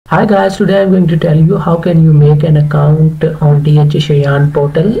Hi guys, today I'm going to tell you how can you make an account on DHA Sheryan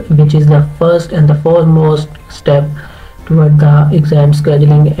Portal, which is the first and the foremost step toward the exam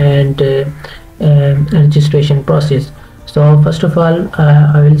scheduling and registration process. So first of all,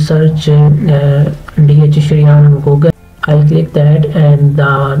 I will search DHA Sheryan on Google. I'll click that, and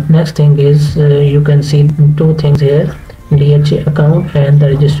the next thing is you can see two things here: DHA account and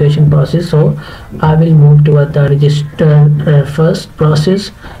the registration process. So I will move toward the register first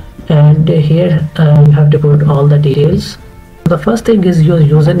process, and here you have to put all the details. The first thing is your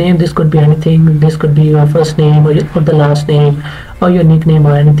username. This could be anything. This could be your first name or the last name or your nickname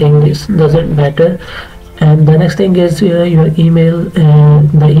or anything. This doesn't matter. And the next thing is your email.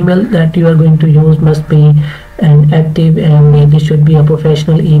 The email that you are going to use must be an active, and this should be a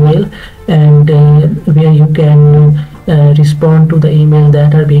professional email, and where you can respond to the email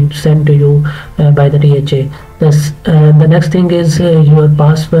that are being sent to you by the DHA. The next thing is your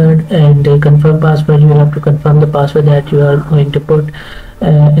password, and confirm password. You have to confirm the password that you are going to put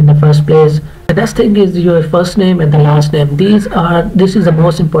in the first place. The next thing is your first name and the last name. This is the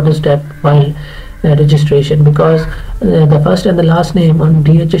most important step while registration, because the first and the last name on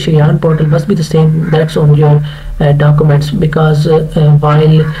DHA Sheryan Portal must be the same that's on your documents, because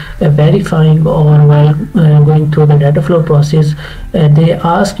while verifying or while going through the data flow process, they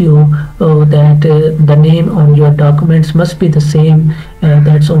ask you that the name on your documents must be the same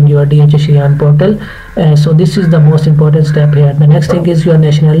that's on your DHA Sheryan Portal. So this is the most important step here. The next thing is your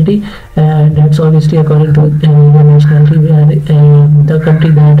nationality, that's obviously according to your nationality, where the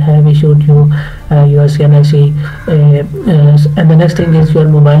country that have issued you your CNIC, and the next thing is your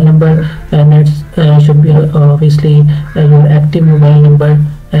mobile number, and that should be obviously your active mobile number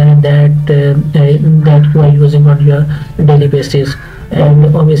that you are using on your daily basis,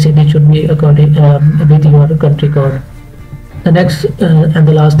 and obviously this should be according with your country code. The next and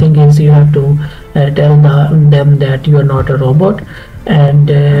the last thing is you have to tell them that you are not a robot, and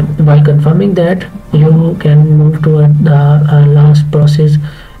while confirming that, you can move to the last process,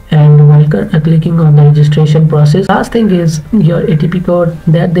 and while clicking on the registration process. Last thing is your ATP code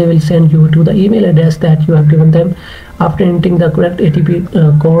that they will send you to the email address that you have given them. After entering the correct ATP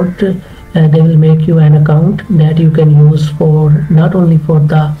code, they will make you an account that you can use for not only for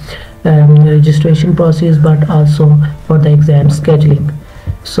the registration process but also for the exam scheduling.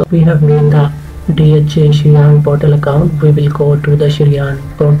 So we have made the DHA Sheryan Portal account. We will go to the Sheryan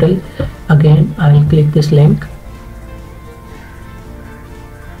Portal. Again, I'll click this link.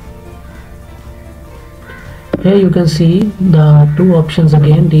 Here you can see the two options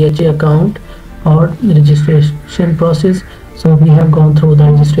again: DHA account or registration process. So we have gone through the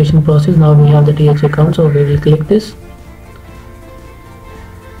registration process. Now we have the DHA account, so we will click this.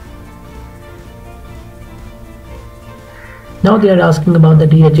 Now they are asking about the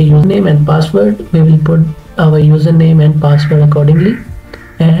DHA username and password. We will put our username and password accordingly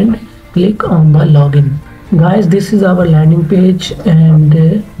and click on the login. Guys, this is our landing page, and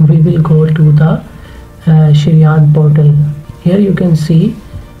we will go to the Sheryan Portal. Here you can see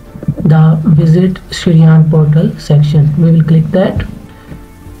the visit Sheryan Portal section. We will click that.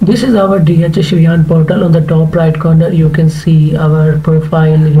 This is our DHA Sheryan Portal. On the top right corner you can see our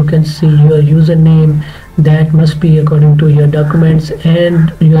profile. You can see your username that must be according to your documents,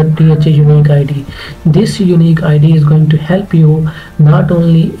 and your DHA unique ID. This unique ID is going to help you not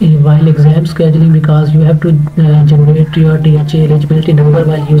only while exam scheduling, because you have to generate your DHA eligibility number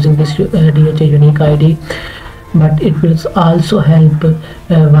while using this DHA unique ID, but it will also help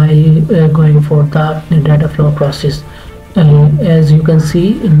while going for the data flow process. As you can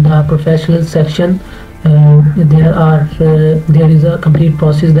see in the professional section, there is a complete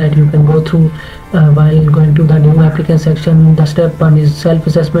process that you can go through while going to the new applicant section. The step one is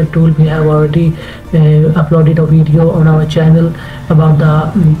self-assessment tool. We have already uploaded a video on our channel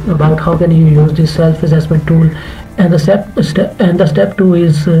about how can you use this self-assessment tool. And the step two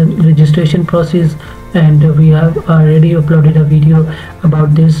is registration process, and we have already uploaded a video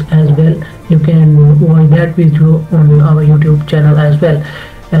about this as well. You can watch that video on our YouTube channel as well.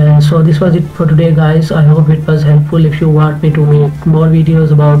 So this was it for today, guys. I hope it was helpful. If you want me to make more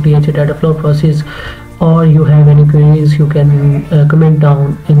videos about DHA data flow process, or you have any queries, you can comment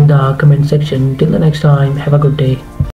down in the comment section. Till the next time, have a good day.